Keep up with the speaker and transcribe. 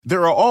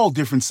There are all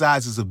different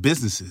sizes of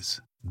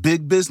businesses.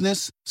 Big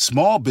business,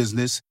 small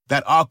business,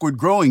 that awkward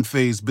growing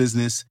phase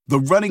business, the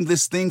running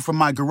this thing from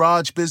my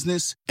garage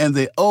business, and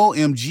the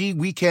OMG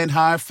we can't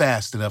hire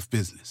fast enough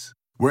business.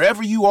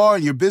 Wherever you are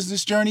in your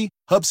business journey,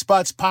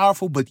 HubSpot's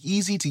powerful but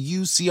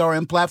easy-to-use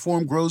CRM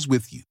platform grows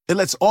with you. It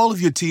lets all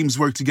of your teams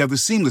work together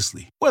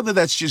seamlessly, whether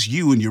that's just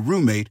you and your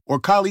roommate or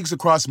colleagues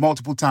across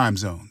multiple time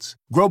zones.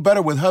 Grow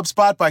better with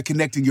HubSpot by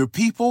connecting your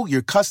people,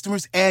 your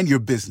customers, and your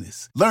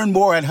business. Learn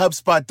more at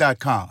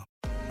HubSpot.com.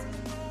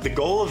 The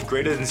goal of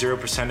Greater Than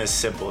 0% is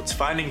simple. It's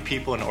finding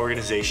people and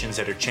organizations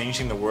that are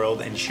changing the world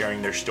and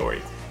sharing their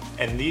story.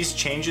 And these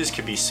changes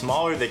could be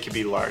small or they could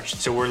be large.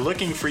 So we're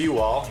looking for you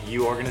all,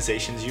 you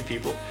organizations, you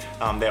people,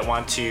 that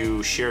want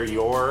to share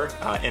your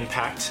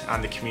impact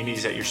on the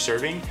communities that you're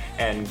serving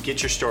and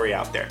get your story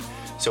out there.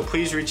 So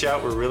please reach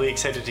out. We're really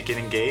excited to get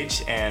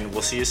engaged, and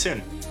we'll see you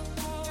soon.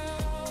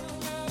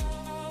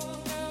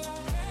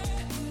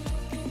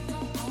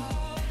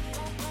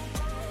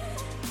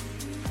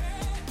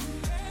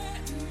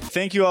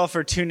 Thank you all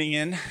for tuning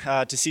in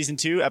to Season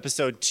 2,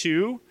 Episode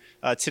 2.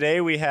 Today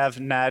we have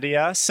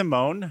Nadia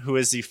Simone, who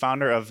is the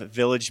founder of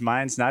Village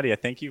Minds. Nadia,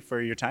 thank you for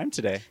your time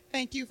today.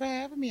 Thank you for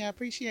having me. I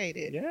appreciate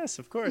it. Yes,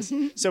 of course.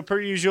 So per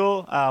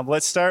usual,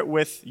 let's start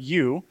with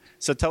you.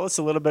 So tell us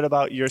a little bit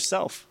about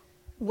yourself.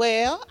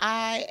 Well,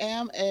 I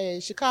am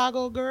a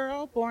Chicago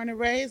girl, born and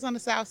raised on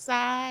the South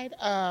Side.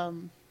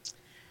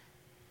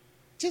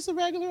 Just a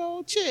regular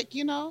old chick,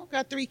 you know.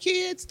 Got 3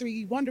 kids,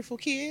 3 wonderful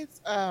kids.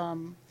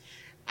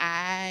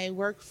 I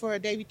work for a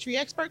Davey Tree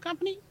Expert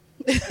Company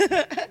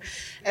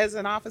as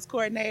an office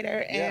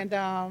coordinator, and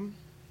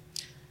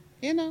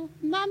you know,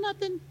 not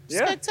nothing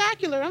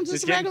spectacular. I'm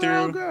just a regular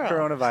old girl.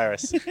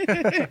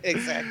 Coronavirus.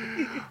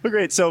 Exactly. Well,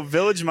 great. So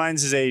Village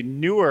Minds is a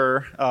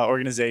newer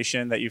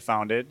organization that you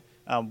founded.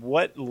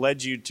 What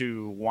led you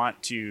to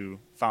want to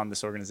found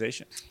this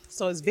organization?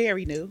 So it's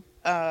very new.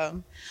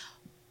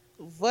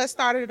 What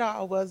started it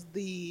all was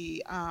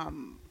the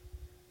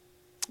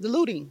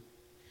looting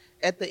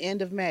at the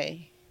end of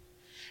May.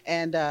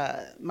 And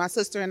my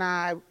sister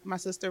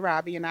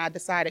Robbie and I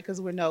decided, because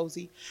we're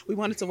nosy, we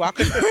wanted to walk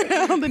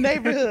around the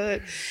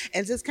neighborhood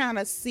and just kind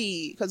of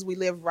see, because we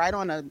live right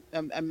on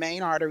a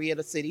main artery of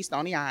the city,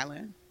 Stony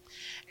Island.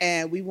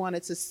 And we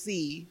wanted to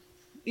see,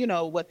 you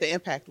know, what the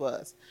impact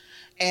was.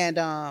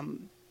 And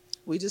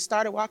we just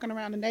started walking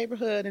around the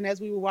neighborhood. And as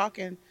we were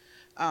walking,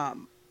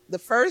 the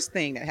first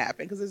thing that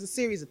happened, because there's a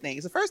series of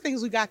things. The first thing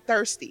is we got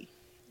thirsty.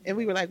 And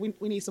we were like,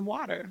 we need some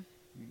water.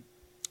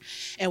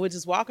 And we're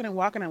just walking and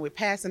we're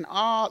passing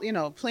all, you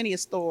know, plenty of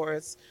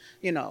stores,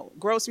 you know,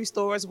 grocery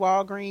stores,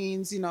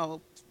 Walgreens, you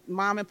know,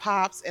 mom and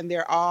pops, and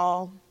they're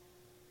all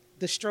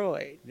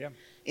destroyed,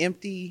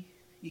 empty.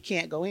 You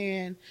can't go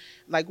in.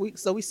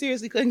 So we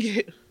seriously couldn't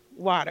get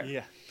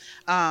water.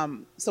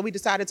 So we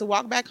decided to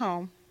walk back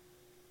home,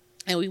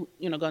 and we,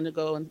 you know, going to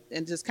go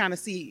and just kind of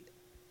see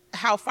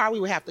how far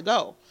we would have to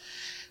go.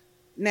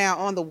 Now,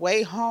 on the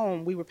way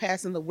home, we were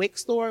passing the WIC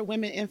store,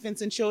 Women,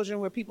 Infants, and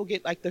Children, where people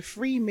get like the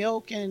free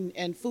milk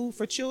and food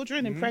for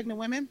children and pregnant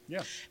women.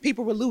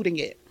 People were looting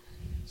it.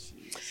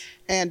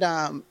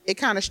 And it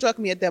kind of struck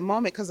me at that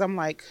moment, because I'm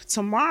like,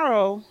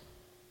 tomorrow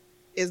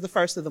is the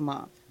 1st of the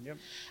month.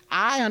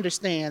 I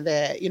understand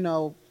that, you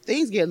know,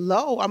 things get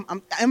low.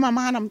 I'm in my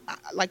mind, I'm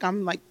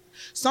like,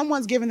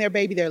 someone's giving their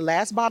baby their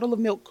last bottle of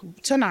milk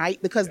tonight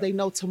because they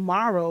know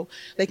tomorrow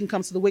they can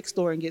come to the WIC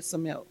store and get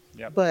some milk.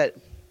 But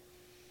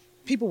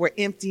people were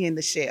emptying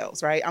the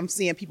shelves, right? I'm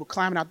seeing people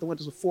climbing out the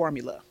windows with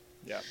formula.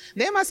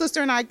 Then my sister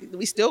and I,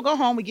 we still go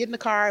home, we get in the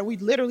car, and we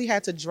literally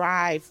had to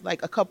drive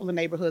like a couple of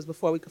neighborhoods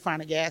before we could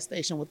find a gas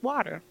station with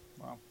water.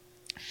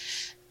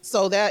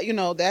 So that, you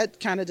know, that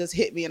kind of just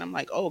hit me, and I'm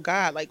like, oh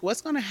God, like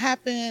what's going to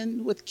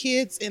happen with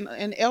kids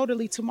and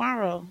elderly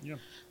tomorrow?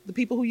 The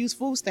people who use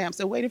food stamps,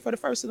 they're waiting for the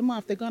 1st of the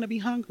month. They're going to be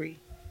hungry.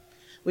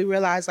 We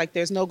realized like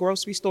there's no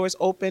grocery stores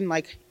open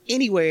like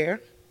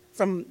anywhere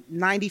from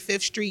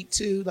 95th Street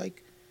to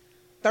like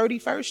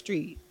 31st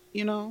Street,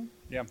 you know,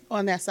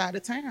 on that side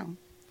of town.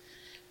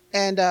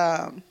 And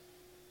I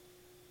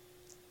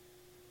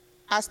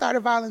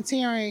started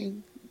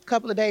volunteering a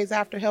couple of days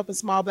after, helping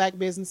small Black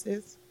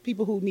businesses,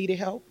 people who needed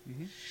help,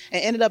 and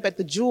ended up at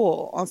the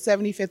Jewel on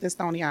 75th and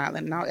Stony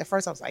Island. Now, at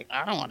first I was like,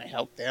 I don't want to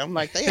help them.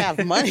 Like, they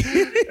have money.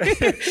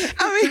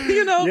 I mean,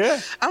 you know,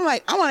 I'm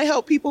like, I want to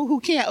help people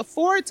who can't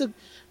afford to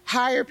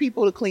hire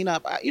people to clean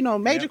up. You know,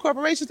 major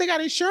corporations, they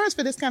got insurance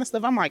for this kind of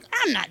stuff. I'm like,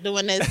 I'm not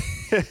doing this.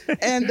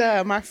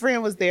 And my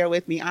friend was there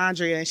with me,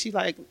 Andrea, and she's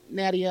like,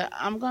 Nadia,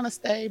 I'm going to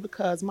stay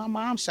because my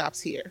mom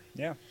shops here.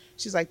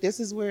 She's like,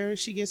 this is where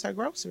she gets her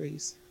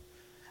groceries.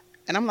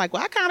 And I'm like,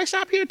 well, I kind of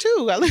shop here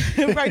too. I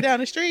live right down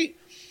the street.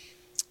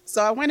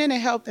 So I went in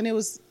and helped, and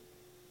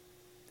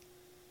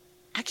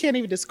I can't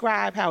even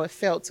describe how it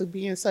felt to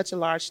be in such a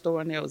large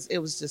store, and it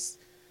was just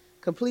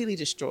completely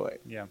destroyed.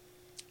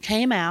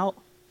 Came out,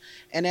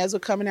 and as we're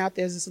coming out,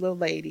 there's this little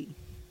lady.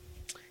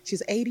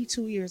 She's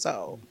 82 years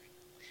old.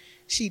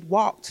 She'd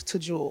walked to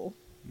Jewel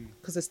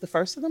because it's the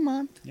first of the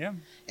month. Yeah.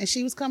 And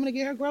she was coming to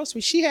get her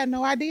groceries. She had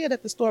no idea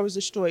that the store was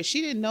destroyed.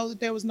 She didn't know that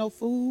there was no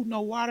food,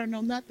 no water,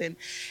 no nothing.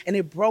 And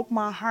it broke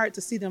my heart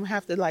to see them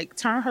have to like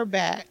turn her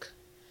back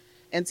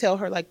and tell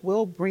her like,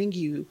 we'll bring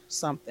you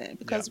something,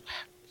 because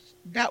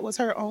that was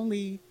her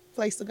only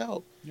place to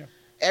go. Yeah.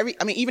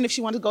 Even if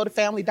she wanted to go to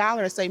Family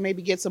Dollar and say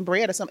maybe get some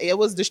bread or something, it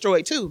was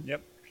destroyed too.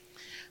 Yep.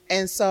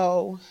 And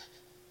so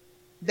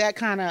that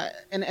kind of,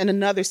 and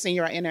another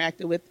senior I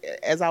interacted with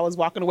as I was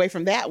walking away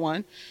from that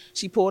one,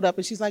 she pulled up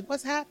and she's like,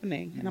 what's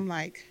happening? And I'm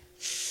like,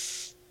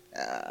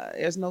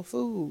 there's no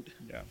food.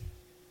 Yeah.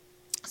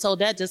 So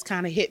that just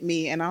kind of hit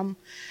me, and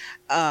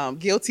I'm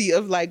guilty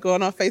of like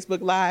going on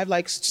Facebook Live,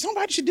 like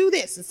somebody should do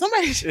this and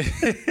somebody should.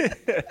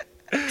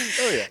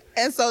 Oh yeah.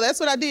 And so that's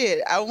what I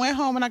did. I went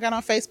home and I got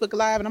on Facebook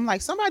Live, and I'm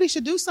like, somebody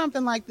should do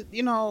something, like,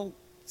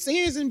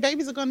 seniors and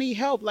babies are gonna need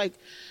help. Like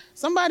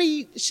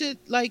somebody should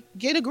like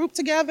get a group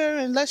together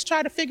and let's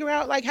try to figure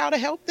out like how to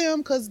help them,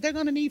 because they're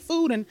gonna need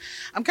food. And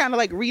I'm kind of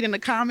like reading the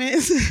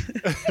comments.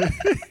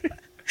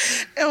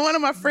 And one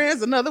of my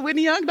friends, another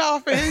Whitney Young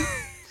Dolphin,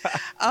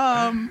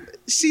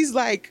 she's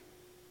like,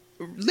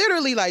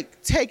 literally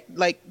like,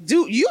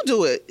 do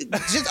it.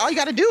 Just all you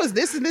got to do is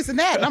this and this and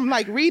that. And I'm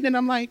like reading,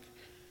 I'm like,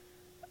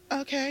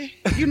 okay,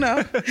 What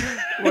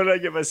did I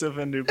get myself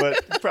into?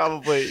 But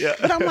probably, yeah.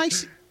 But I'm like,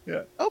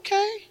 yeah.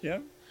 Okay. Yeah.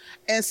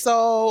 And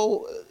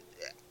so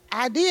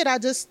I did. I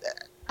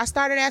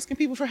started asking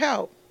people for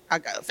help. I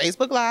got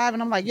Facebook Live,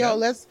 and I'm like,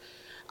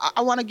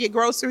 I want to get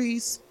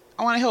groceries.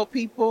 I want to help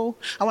people.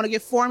 I want to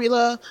get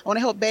formula. I want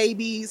to help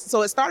babies.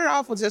 So it started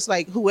off with just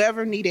like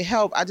whoever needed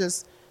help. I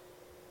just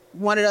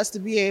wanted us to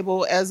be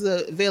able, as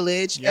a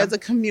village, as a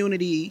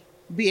community,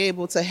 be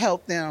able to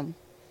help them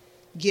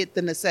get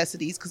the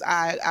necessities, because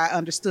I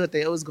understood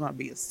that it was going to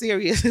be a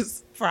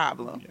serious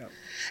problem. Yeah.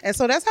 And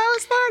so that's how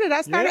it started.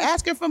 I started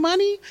asking for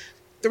money.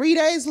 3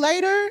 days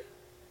later,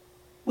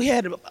 we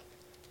had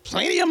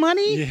plenty of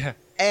money. Yeah.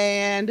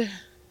 And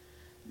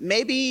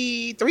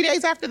maybe 3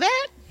 days after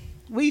that,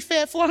 we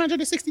fed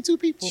 462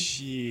 people.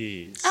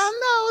 Jeez. I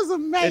know, it was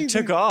amazing. It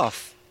took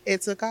off.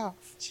 It took off.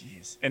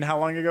 Jeez. And how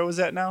long ago was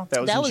that now?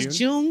 That was in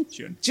June?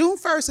 June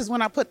 1st is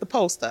when I put the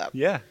post up.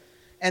 Yeah.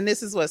 And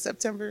this is what,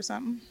 September or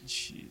something?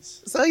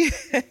 Jeez. So yeah.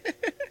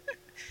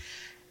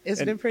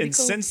 It's been pretty cool. And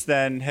since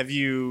then, have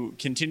you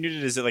continued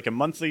it? Is it like a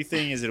monthly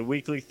thing? Is it a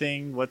weekly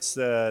thing? What's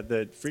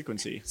the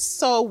frequency?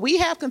 So we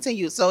have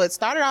continued. So it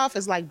started off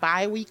as like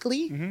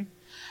bi-weekly. Mm-hmm.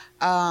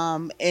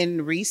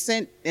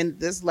 In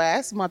this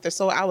last month or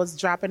so, I was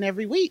dropping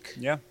every week.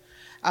 Yeah.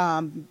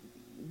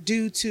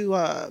 Due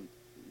to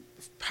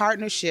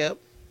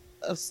partnership,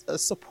 of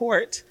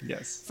support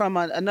from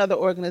another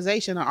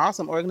organization, an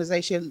awesome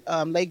organization,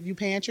 Lakeview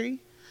Pantry.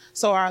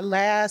 So our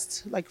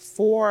last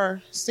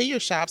 4 senior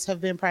shops have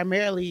been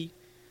primarily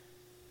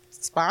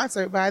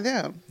sponsored by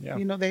them. Yeah.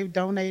 They've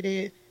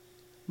donated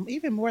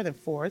even more than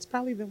 4. It's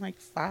probably been like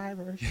 5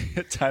 or.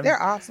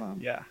 They're awesome.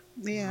 Yeah.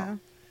 Yeah. Wow.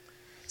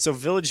 So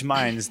Village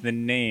Minds, the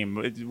name,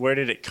 where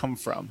did it come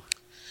from?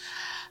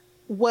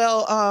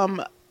 Well,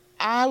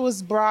 I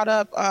was brought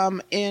up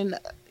in,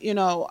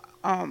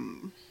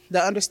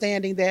 the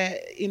understanding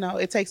that,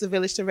 it takes a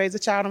village to raise a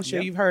child. I'm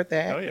sure you've heard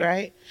that,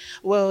 right?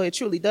 Well, it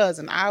truly does.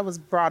 And I was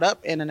brought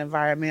up in an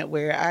environment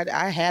where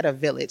I had a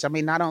village. I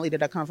mean, not only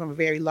did I come from a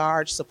very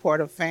large,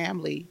 supportive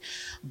family,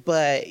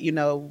 but,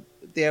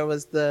 there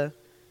was the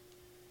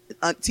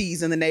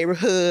aunties in the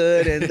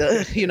neighborhood and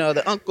the,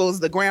 the uncles,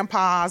 the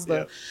grandpas,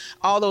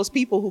 all those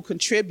people who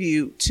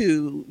contribute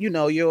to,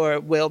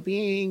 your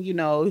well-being,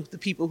 the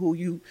people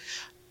who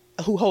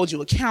hold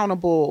you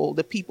accountable,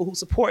 the people who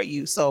support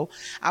you. So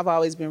I've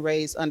always been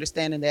raised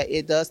understanding that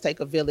it does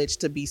take a village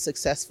to be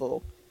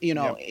successful.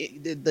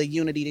 The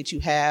unity that you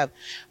have,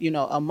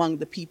 among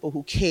the people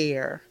who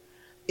care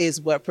is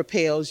what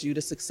propels you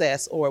to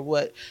success, or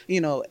what,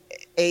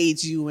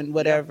 aids you in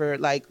whatever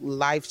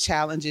life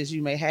challenges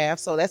you may have.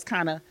 So that's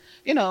kind of,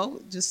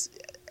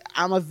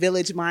 I'm a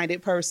village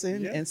minded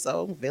person. And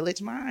so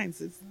Village Minds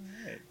is,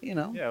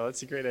 Yeah, well,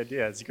 that's a great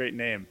idea. It's a great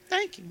name.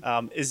 Thank you.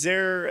 Is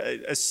there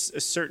a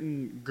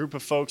certain group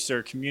of folks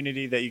or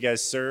community that you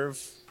guys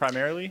serve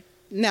primarily?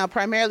 Now,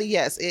 primarily,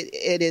 yes.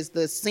 It is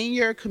the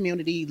senior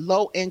community,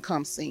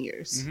 low-income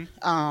seniors.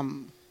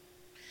 Mm-hmm.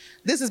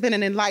 This has been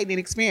an enlightening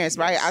experience,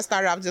 right? I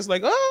started off just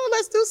like,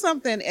 let's do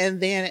something.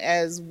 And then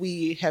as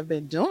we have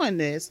been doing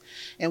this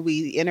and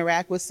we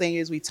interact with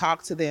seniors, we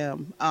talk to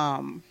them,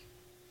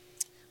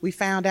 we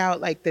found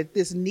out that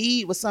this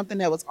need was something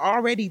that was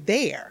already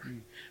there.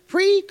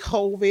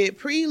 Pre-COVID,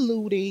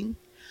 pre-looting.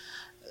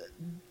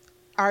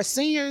 Our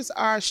seniors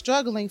are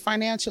struggling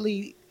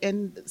financially,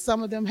 and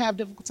some of them have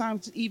difficult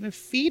times even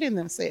feeding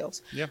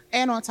themselves. Yeah.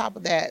 And on top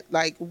of that,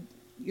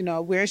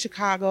 we're in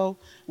Chicago.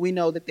 We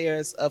know that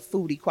there's a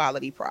food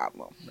equality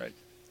problem. Right.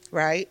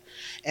 Right.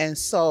 And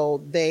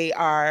so they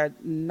are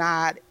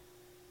not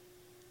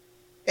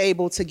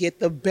able to get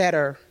the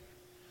better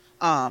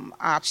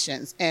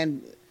options.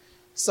 And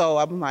so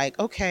I'm like,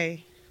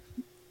 okay.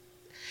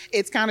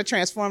 It's kind of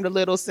transformed a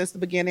little since the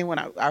beginning. When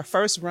our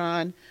first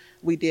run,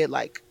 we did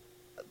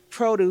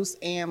produce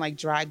and like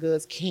dry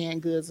goods,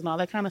 canned goods, and all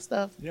that kind of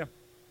stuff. Yeah.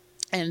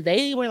 And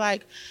they were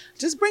like,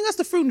 just bring us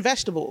the fruit and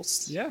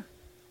vegetables. Yeah.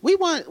 We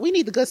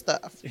need the good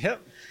stuff.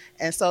 Yep.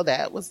 And so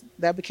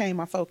that became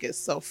my focus.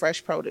 So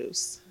fresh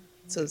produce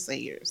to the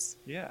seniors.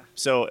 Yeah.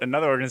 So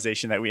another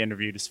organization that we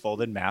interviewed is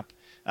Folded Map.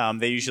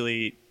 They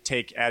usually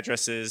take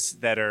addresses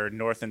that are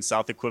north and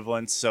south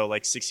equivalents, so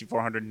like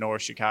 6400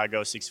 North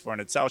Chicago,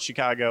 6400 South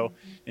Chicago,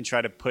 and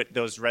try to put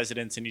those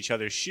residents in each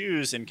other's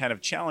shoes and kind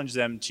of challenge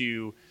them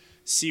to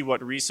see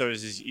what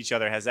resources each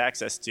other has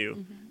access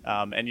to.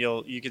 And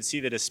you can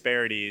see the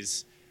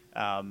disparities,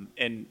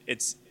 and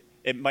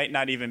it might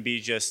not even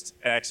be just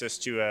access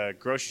to a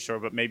grocery store,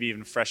 but maybe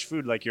even fresh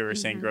food, like you were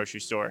saying,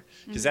 grocery store,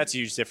 because that's a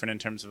huge difference in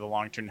terms of the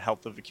long-term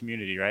health of the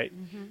community, right?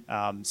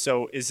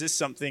 So is this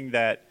something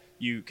that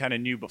you kind of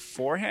knew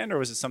beforehand, or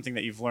was it something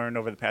that you've learned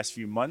over the past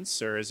few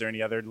months, or is there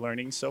any other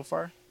learning so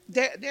far?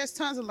 There's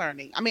tons of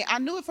learning. I mean, I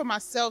knew it for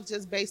myself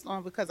just based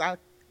on because I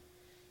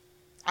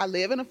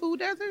live in a food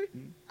desert,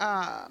 and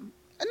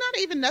not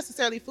even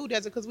necessarily food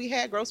desert because we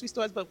had grocery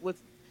stores, but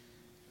with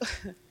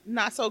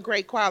not so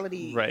great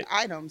quality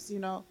items, you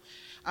know.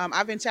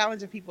 I've been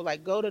challenging people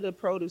like go to the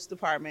produce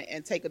department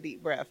and take a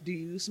deep breath. Do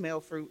you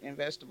smell fruit and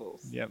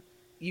vegetables? Yep.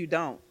 You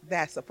don't.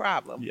 That's a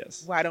problem.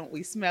 Yes. Why don't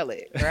we smell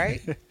it,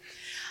 right?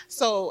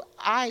 So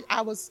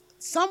I was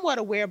somewhat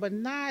aware, but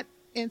not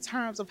in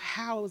terms of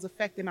how it was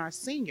affecting our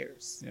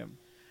seniors. Yep.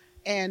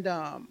 And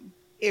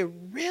it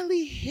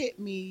really hit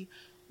me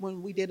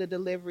when we did a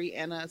delivery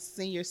and a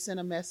senior sent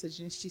a message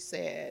and she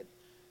said,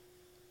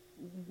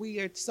 we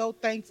are so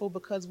thankful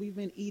because we've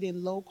been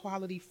eating low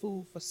quality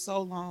food for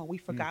so long. We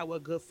forgot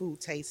what good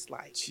food tastes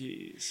like.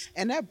 Jeez.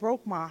 And that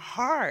broke my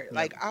heart. Yep.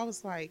 Like, I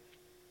was like,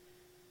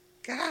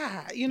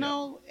 God, you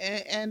know,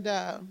 and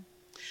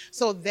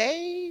so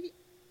they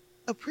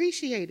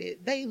appreciate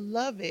it. They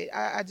love it.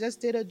 I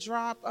just did a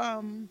drop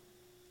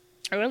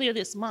earlier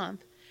this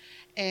month,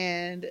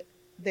 and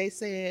they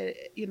said,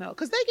 you know,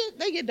 because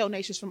they get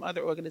donations from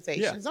other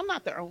organizations. I'm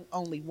not the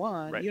only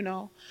one, you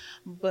know,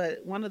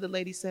 but one of the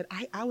ladies said,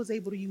 I was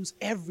able to use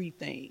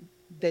everything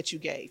that you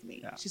gave me.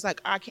 Yeah. She's like,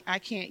 I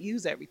can't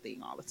use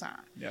everything all the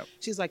time. Yep.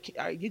 She's like,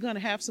 are you going to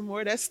have some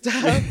more of that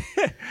stuff?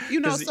 You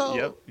know,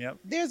 so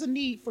there's a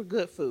need for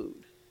good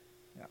food,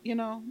 you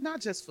know, not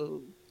just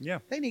food. Yeah.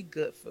 They need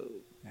good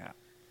food. Yeah.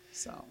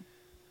 So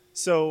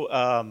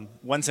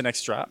when's the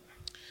next drop?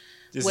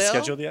 Is it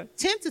scheduled yet?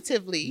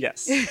 Tentatively.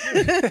 Yes.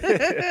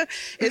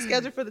 It's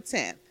scheduled for the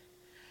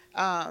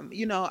 10th.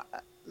 You know,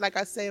 like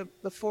I said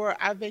before,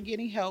 I've been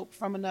getting help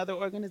from another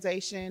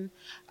organization,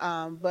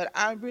 but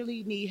I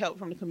really need help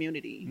from the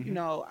community. You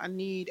know, I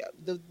need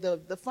the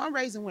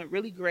fundraising went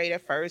really great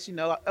at first. You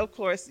know, of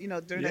course, you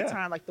know, during that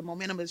time, like the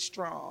momentum is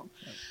strong.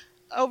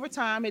 Over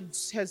time,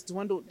 it has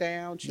dwindled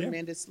down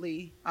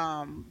tremendously.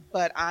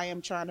 But I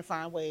am trying to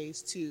find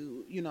ways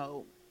to, you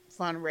know,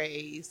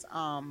 fundraise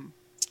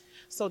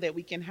so that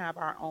we can have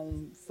our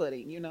own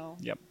footing, you know.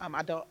 Yep.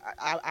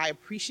 I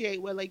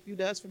appreciate what Lakeview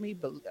does for me,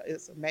 but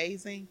it's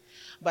amazing.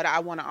 But I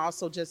want to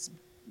also just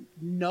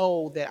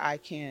know that I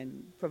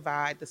can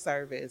provide the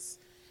service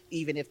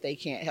even if they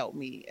can't help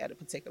me at a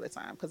particular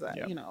time, because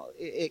you know,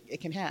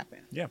 it can happen.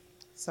 Yeah.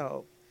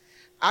 So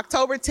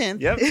October 10th.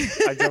 Yep.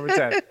 October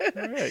 10th.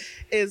 All right.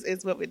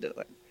 is what we're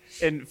doing.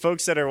 And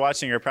folks that are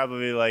watching are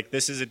probably like,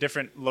 this is a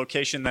different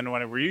location than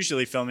when we're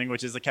usually filming,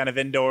 which is kind of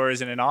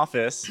indoors in an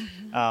office,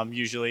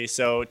 usually.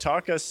 So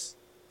talk to us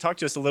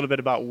a little bit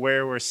about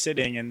where we're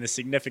sitting and the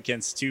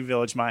significance to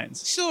Village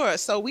Minds. Sure.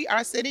 So we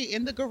are sitting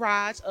in the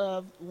garage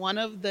of one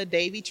of the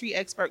Davey Tree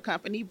Expert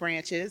Company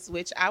branches,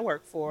 which I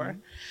work for.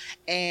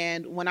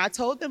 And when I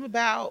told them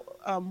about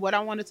what I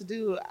wanted to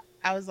do,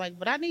 I was like,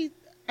 but I need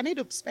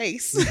a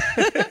space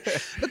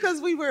because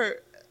we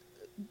were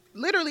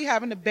literally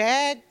having to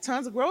bag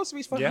tons of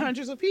groceries for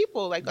hundreds of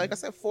people. Like I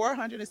said,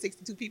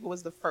 462 people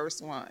was the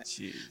first one.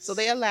 Jeez. So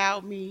they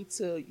allowed me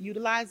to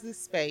utilize this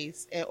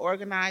space and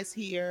organize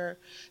here,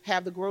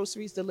 have the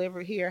groceries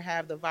delivered here,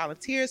 have the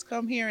volunteers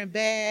come here and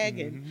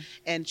bag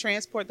and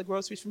transport the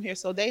groceries from here.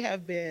 So they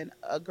have been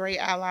a great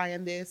ally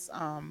in this.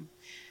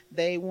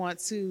 They want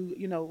to,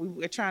 you know,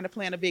 we're trying to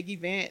plan a big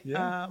event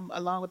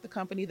along with the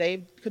company.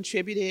 They've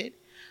contributed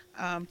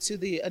to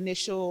the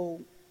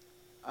initial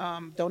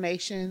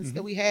donations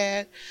that we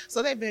had.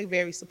 So they've been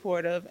very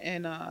supportive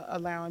and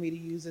allowing me to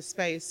use this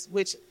space,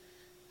 which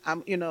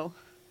I'm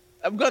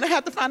going to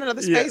have to find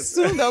another space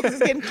soon though, because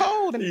it's getting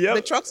cold and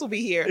the trucks will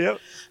be here.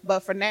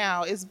 But for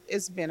now,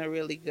 it's been a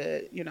really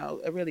good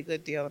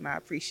deal, and I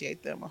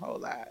appreciate them a whole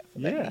lot for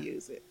letting me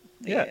use it.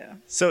 Yeah.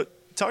 So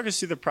talk us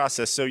through the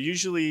process. So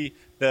usually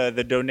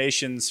the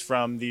donations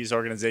from these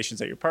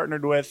organizations that you're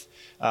partnered with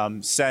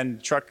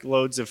send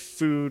truckloads of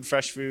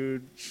fresh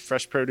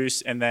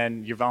produce, and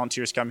then your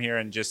volunteers come here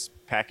and just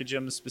package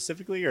them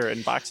specifically, or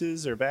in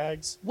boxes or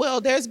bags?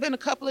 Well, there's been a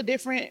couple of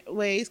different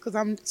ways because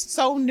I'm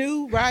so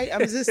new, right?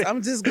 I'm just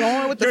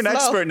going with the flow. You're an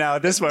expert now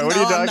at this point. What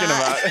are you talking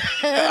about?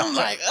 I'm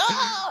like,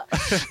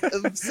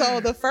 So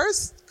the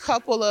first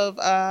couple of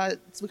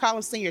we call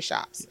them senior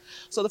shops.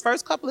 So the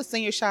first couple of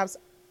senior shops,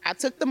 I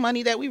took the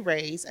money that we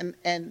raised,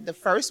 and the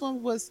first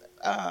one was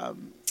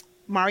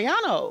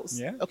Mariano's.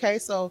 Yeah. Okay,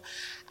 so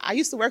I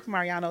used to work for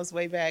Mariano's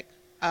way back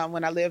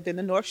when I lived in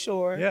the North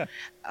Shore. Yeah.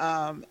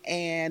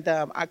 And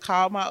I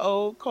called my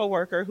old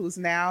coworker, who's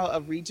now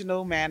a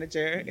regional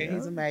manager, and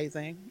he's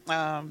amazing.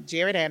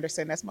 Jared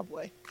Anderson, that's my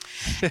boy.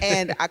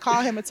 And I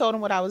called him and told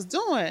him what I was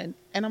doing.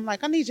 And I'm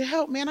like, I need your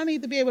help, man. I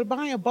need to be able to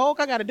buy in bulk.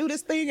 I got to do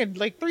this thing in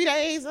like 3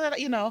 days,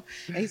 you know.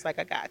 And he's like,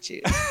 I got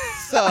you.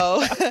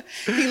 So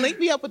he linked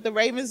me up with the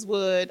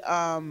Ravenswood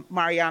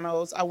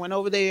Mariano's. I went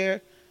over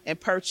there and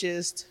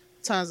purchased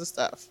tons of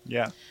stuff.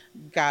 Yeah.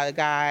 Got a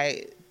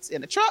guy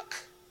in a truck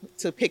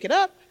to pick it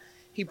up.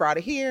 He brought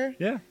it here.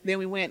 Yeah. Then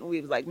we went and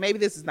we was like, maybe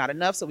this is not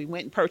enough. So we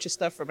went and purchased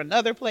stuff from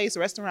another place,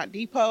 Restaurant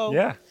Depot.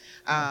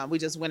 Yeah. We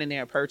just went in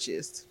there and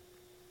purchased.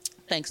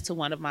 Thanks to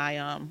one of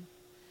my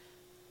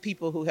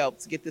people who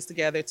helped get this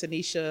together,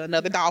 Tanisha,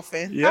 another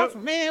dolphin. Yep.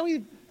 Dolphin, man,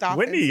 we dolphins.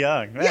 Whitney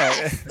Young. Man,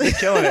 Yes. they're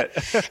killing it.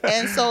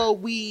 And so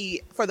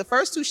for the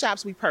first 2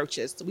 shops we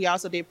purchased, we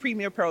also did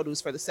Premier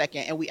Produce for the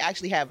second, and we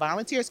actually had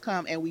volunteers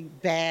come and we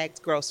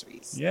bagged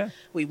groceries. Yeah.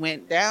 We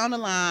went down the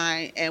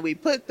line and we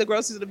put the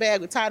groceries in the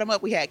bag, we tied them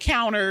up, we had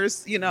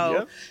counters, you know,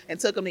 Yep. and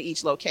took them to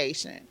each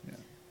location. Yeah.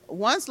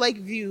 Once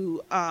Lakeview,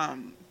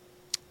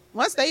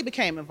 once they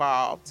became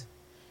involved,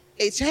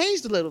 it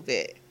changed a little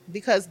bit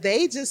because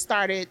they just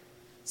started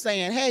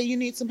saying, hey, you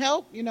need some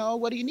help? You know,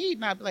 what do you need?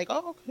 And I'd be like,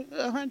 oh,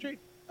 100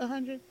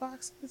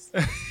 boxes.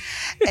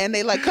 And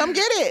they like, come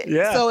get it.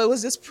 Yeah. So it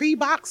was just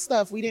pre-box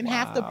stuff. We didn't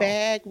have to Wow.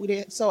 bag. We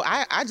didn't. So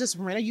I just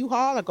rent a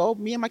U-Haul. I go,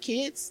 me and my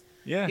kids,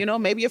 Yeah. you know,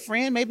 maybe a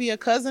friend, maybe a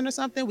cousin or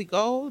something. We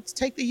go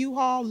take the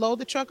U-Haul, load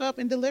the truck up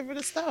and deliver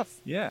the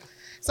stuff. Yeah.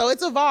 So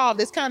it's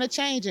evolved. It's kind of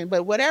changing,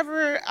 but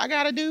whatever I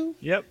got to do.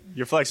 Yep.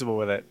 You're flexible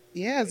with it.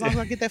 Yeah. As long as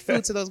I get that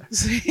food to those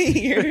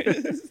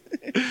seniors.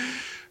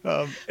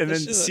 And then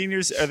sure.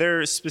 seniors, are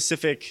there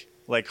specific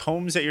like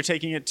homes that you're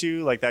taking it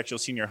to, like the actual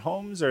senior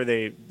homes? Or are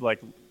they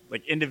like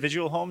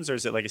individual homes, or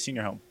is it like a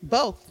senior home?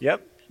 Both.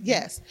 Yep.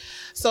 Yes.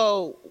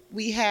 So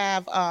we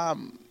have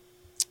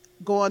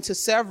gone to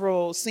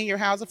several senior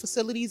housing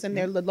facilities, and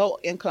they're the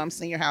low-income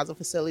senior housing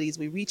facilities.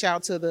 We reach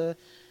out to the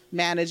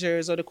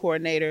managers or the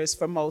coordinators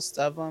for most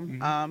of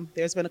them.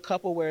 There's been a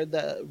couple where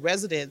the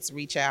residents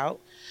reach out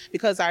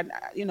because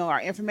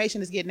our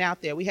information is getting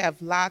out there. We have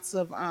lots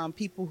of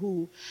people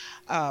who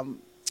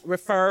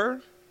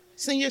refer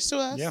seniors to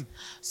us. Yeah.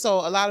 So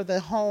a lot of the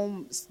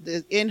homes,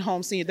 the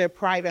in-home senior, they're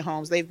private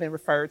homes. They've been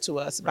referred to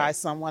us by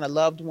someone, a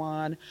loved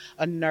one,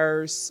 a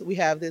nurse. We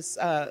have this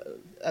a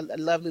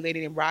lovely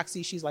lady named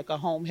Roxy. She's like a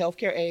home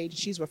healthcare aide.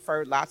 She's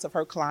referred lots of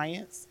her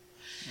clients.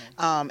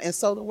 And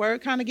so the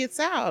word kind of gets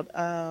out.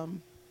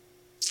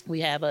 We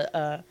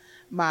have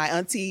my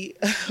auntie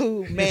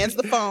who mans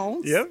the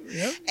phones. Yep.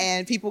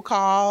 And people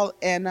call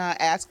and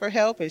ask for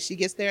help, and she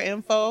gets their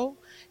info,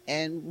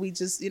 and we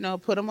just,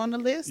 put them on the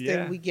list, Yeah.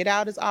 and we get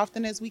out as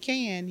often as we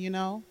can,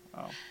 Wow.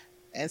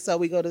 And so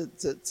we go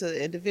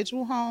to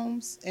individual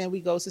homes, and we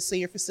go to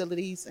senior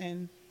facilities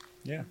and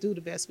Yeah. do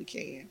the best we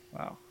can.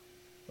 Wow.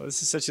 Well,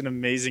 this is such an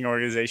amazing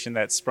organization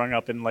that sprung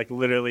up in like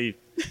literally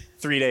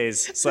 3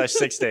 days /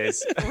 6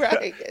 days.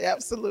 Right.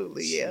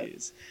 Absolutely. Yeah.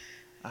 Jeez.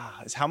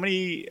 How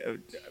many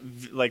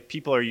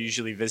people are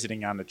usually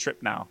visiting on the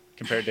trip now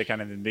compared to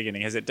kind of in the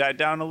beginning? Has it died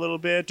down a little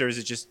bit, or is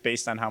it just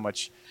based on how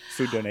much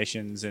food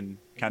donations and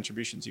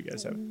contributions you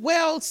guys have?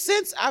 Well,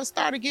 since I've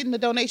started getting the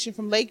donation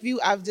from Lakeview,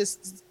 I've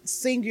just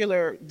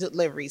singular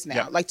deliveries now,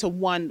 Yeah. like to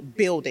one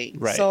building.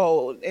 Right.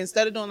 So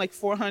instead of doing like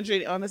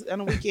 400 on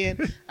a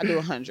weekend, I do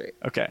 100.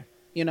 Okay.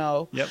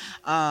 Yep.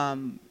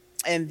 And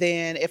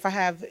then if I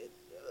have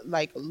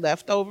like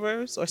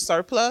leftovers or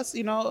surplus,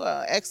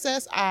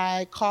 excess,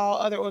 I call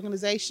other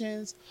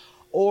organizations.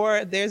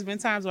 Or there's been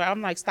times where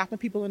I'm like stopping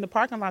people in the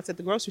parking lots at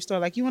the grocery store,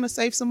 like, you want to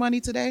save some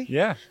money today?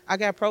 Yeah. I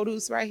got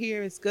produce right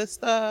here. It's good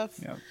stuff.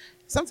 Yep.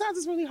 Sometimes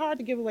it's really hard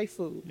to give away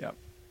food. Yep.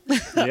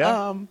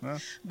 Yeah.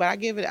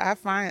 But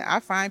I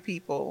find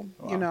people,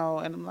 Wow.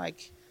 and I'm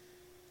like,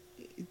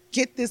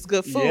 get this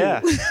good food.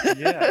 Yeah.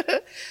 Yeah.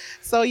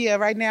 So yeah,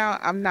 right now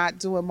I'm not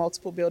doing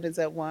multiple buildings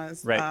at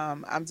once. Right.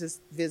 I'm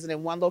just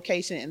visiting one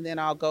location, and then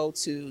I'll go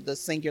to the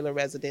singular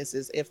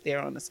residences if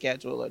they're on the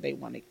schedule or they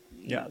want to,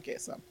 get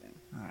something.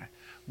 All right.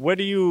 What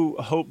do you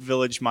hope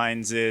Village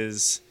Minds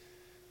is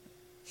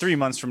 3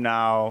 months from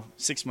now,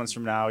 6 months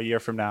from now, a year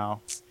from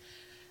now?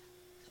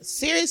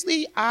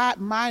 Seriously,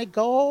 my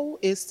goal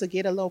is to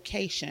get a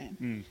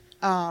location.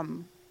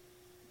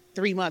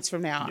 3 months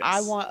from now, Yes.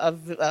 I want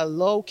a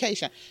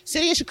location.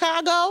 City of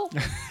Chicago,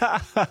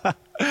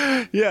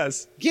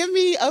 Yes. give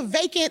me a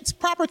vacant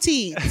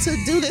property to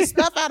do this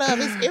stuff out of.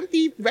 It's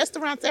empty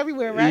restaurants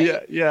everywhere,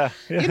 right? Yeah.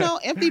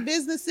 Empty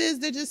businesses,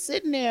 they're just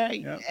sitting there.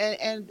 Yep.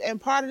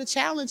 And part of the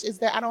challenge is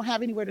that I don't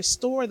have anywhere to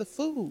store the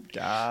food.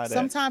 Got it.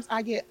 Sometimes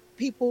I get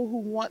people who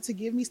want to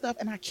give me stuff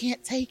and I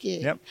can't take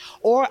it. Yep.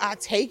 Or I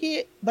take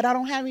it, but I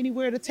don't have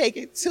anywhere to take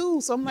it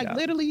to. So I'm like Yeah.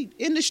 literally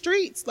in the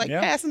streets, like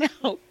Yeah. passing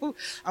out food.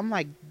 I'm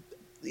like,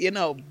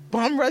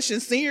 bum rushing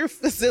senior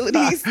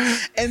facilities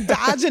and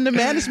dodging the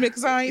management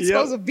because I ain't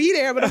supposed to be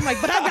there. But I'm like,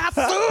 but I got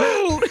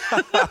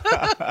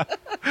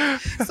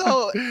food.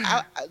 So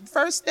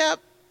first step,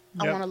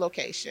 I want a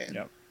location.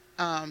 Yep.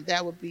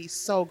 That would be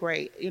so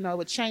great. It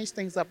would change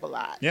things up a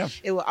lot. Yeah.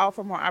 It would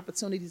offer more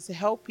opportunities to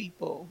help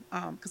people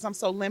because I'm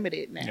so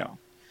limited now.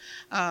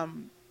 Yeah.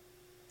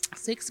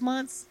 6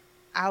 months,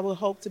 I would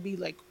hope to be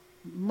like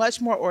much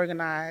more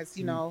organized,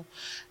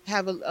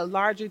 have a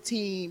larger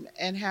team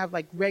and have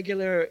like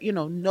regular,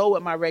 know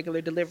what my regular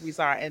deliveries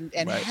are and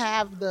Right.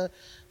 have the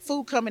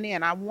food coming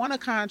in. I want to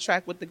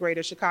contract with the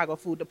Greater Chicago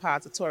Food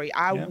Depository.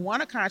 I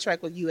want to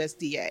contract with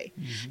USDA.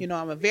 Mm-hmm.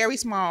 I'm a very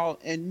small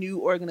and new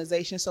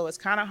organization, so it's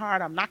kind of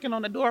hard. I'm knocking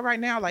on the door right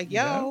now like,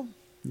 yo,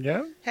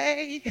 Yeah.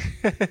 hey.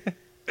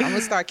 I'm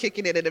going to start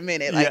kicking it in a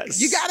minute. Like, Yes.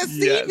 you got to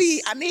see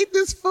me. I need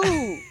this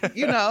food,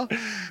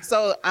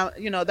 So,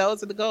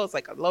 those are the goals,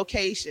 like a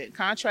location,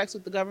 contracts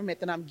with the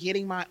government that I'm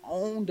getting my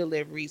own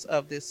deliveries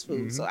of this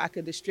food so I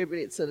could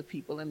distribute it to the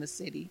people in the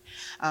city.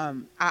 I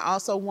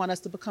also want us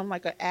to become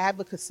like an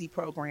advocacy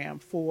program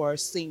for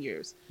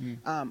seniors.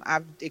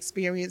 I've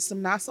experienced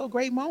some not so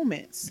great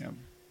moments,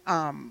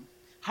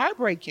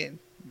 heartbreaking.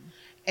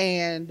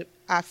 And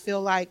I feel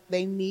like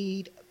they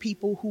need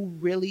people who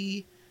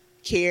really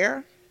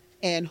care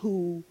and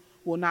who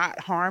will not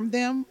harm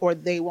them, or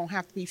they won't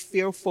have to be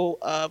fearful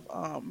of,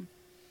 backlash.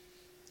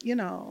 You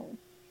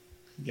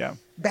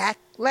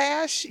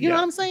know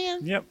what I'm saying?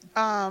 Yep.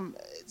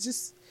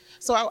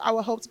 So I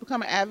would hope to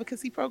become an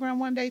advocacy program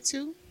one day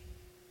too,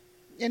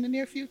 in the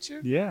near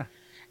future. Yeah.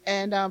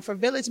 And for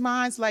Village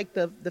Minds, like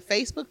the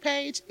Facebook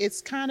page,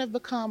 it's kind of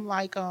become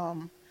like a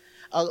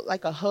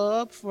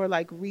hub for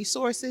like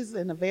resources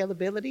and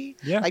availability.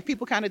 Yeah. Like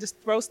people kind of just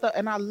throw stuff,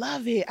 and I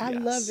love it. I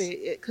love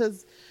it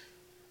because,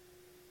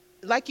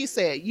 like you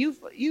said,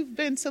 you've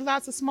been to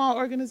lots of small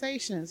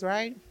organizations,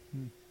 right?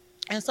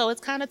 And so it's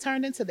kind of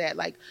turned into that,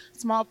 like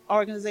small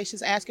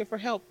organizations asking for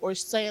help or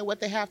saying what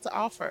they have to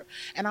offer.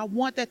 And I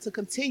want that to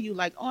continue,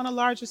 like on a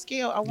larger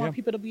scale. I want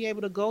people to be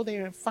able to go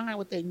there and find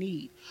what they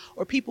need,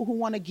 or people who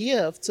want to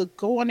give to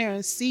go on there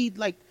and see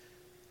like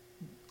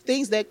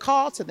things that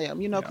call to them,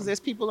 because there's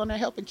people on there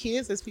helping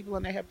kids, there's people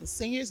on there helping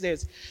seniors,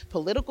 there's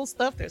political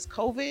stuff, there's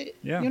COVID,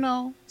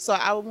 So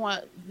I would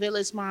want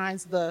Village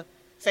Minds, the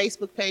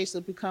Facebook page,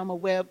 to become a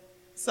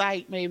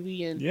website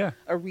maybe and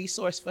a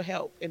resource for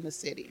help in the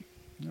city.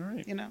 All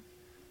right. Well,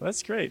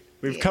 that's great.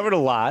 We've covered a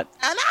lot.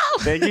 I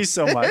know. Thank you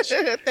so much.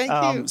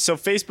 Thank you. So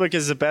Facebook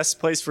is the best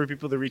place for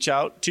people to reach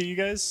out to you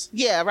guys?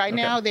 Yeah, right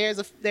now there's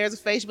a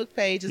Facebook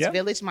page. It's Yep.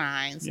 Village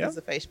Minds. Yep. It's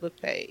a Facebook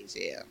page.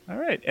 Yeah. All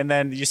right. And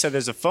then you said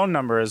there's a phone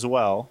number as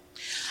well.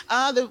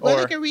 They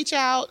can reach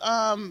out.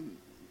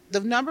 The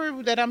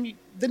number that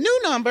the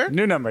new number.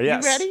 New number,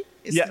 yes. You ready?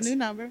 It's yes. the new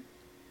number.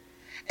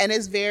 And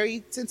it's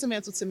very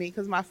sentimental to me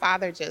because my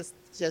father just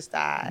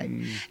died.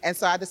 And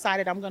so I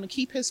decided I'm going to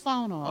keep his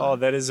phone on. Oh,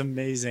 that is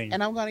amazing.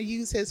 And I'm going to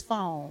use his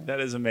phone. That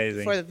is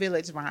amazing. For the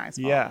Village Minds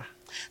phone. Yeah.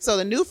 So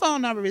the new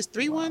phone number is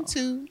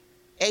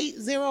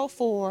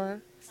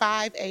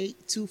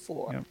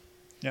 312-804-5824. Yep.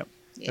 Yeah,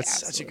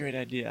 That's such a great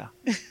idea.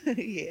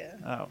 Yeah.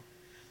 Oh.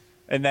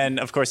 And then,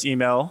 of course,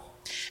 email.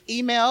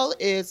 Email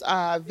is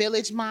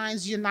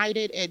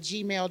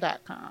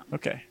villagemindsunited@gmail.com.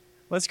 Okay.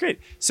 Well, that's great.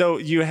 So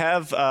you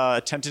have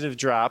a tentative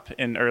drop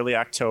in early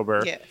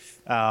October. Yes.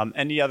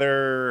 Any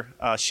other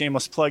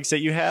shameless plugs that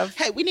you have?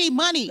 Hey, we need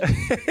money.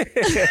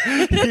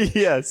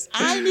 Yes.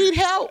 I need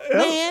help,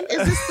 man.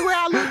 Is this where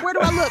I look? Where do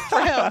I look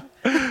for help?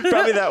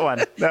 Probably that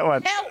one. That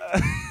one. Help.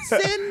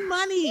 Send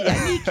money.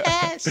 I need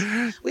cash.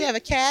 We have a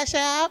Cash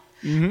App.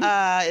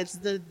 It's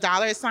the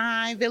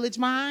 $ Village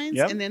Minds.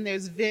 Yep. And then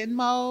there's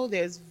Venmo.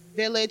 There's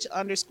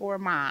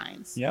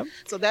Village_Minds. Yep.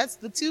 So that's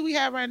the two we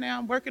have right now.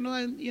 I'm working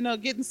on,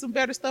 getting some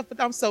better stuff,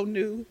 but I'm so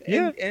new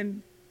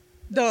and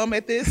dumb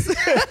at this.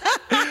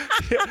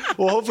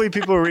 Well, hopefully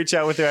people will reach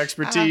out with their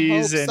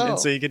expertise and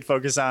so you can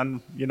focus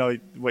on,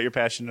 what you're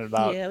passionate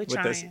about. Yeah, we're with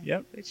trying. this.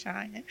 Yep. We're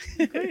trying.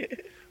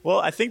 Great. Well,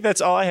 I think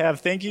that's all I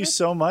have. Thank you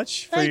so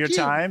much for Thank your you.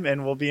 time,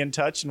 and we'll be in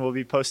touch, and we'll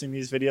be posting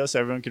these videos so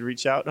everyone can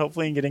reach out,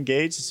 hopefully, and get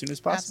engaged as soon as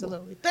possible.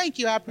 Absolutely. Thank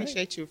you. I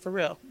appreciate you, for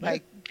real.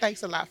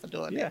 Thanks a lot for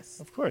doing Yes, this.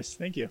 of course.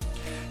 Thank you.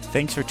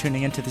 Thanks for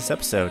tuning into this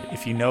episode.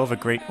 If you know of a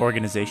great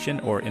organization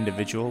or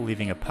individual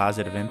leaving a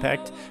positive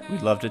impact,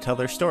 we'd love to tell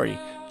their story.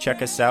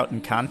 Check us out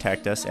and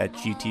contact us at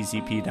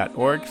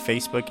gtzp.org,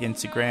 Facebook,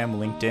 Instagram,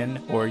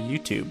 LinkedIn, or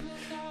YouTube.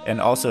 And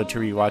also to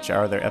rewatch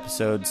our other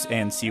episodes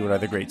and see what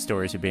other great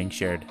stories are being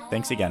shared.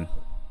 Thanks again.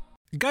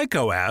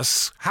 Geico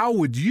asks, how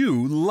would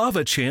you love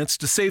a chance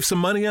to save some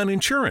money on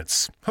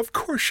insurance? Of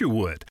course you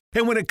would.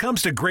 And when it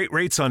comes to great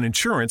rates on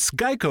insurance,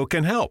 Geico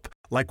can help.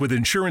 Like with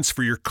insurance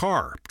for your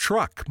car,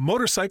 truck,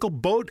 motorcycle,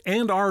 boat,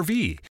 and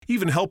RV.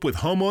 Even help with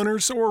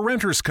homeowners or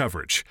renters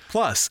coverage.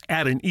 Plus,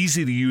 add an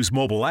easy-to-use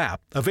mobile app,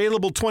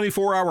 available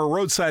 24-hour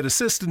roadside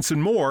assistance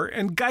and more,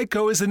 and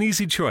Geico is an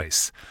easy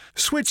choice.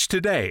 Switch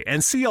today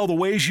and see all the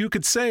ways you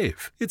could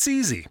save. It's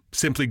easy.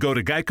 Simply go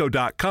to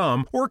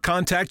geico.com or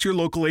contact your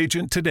local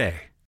agent today.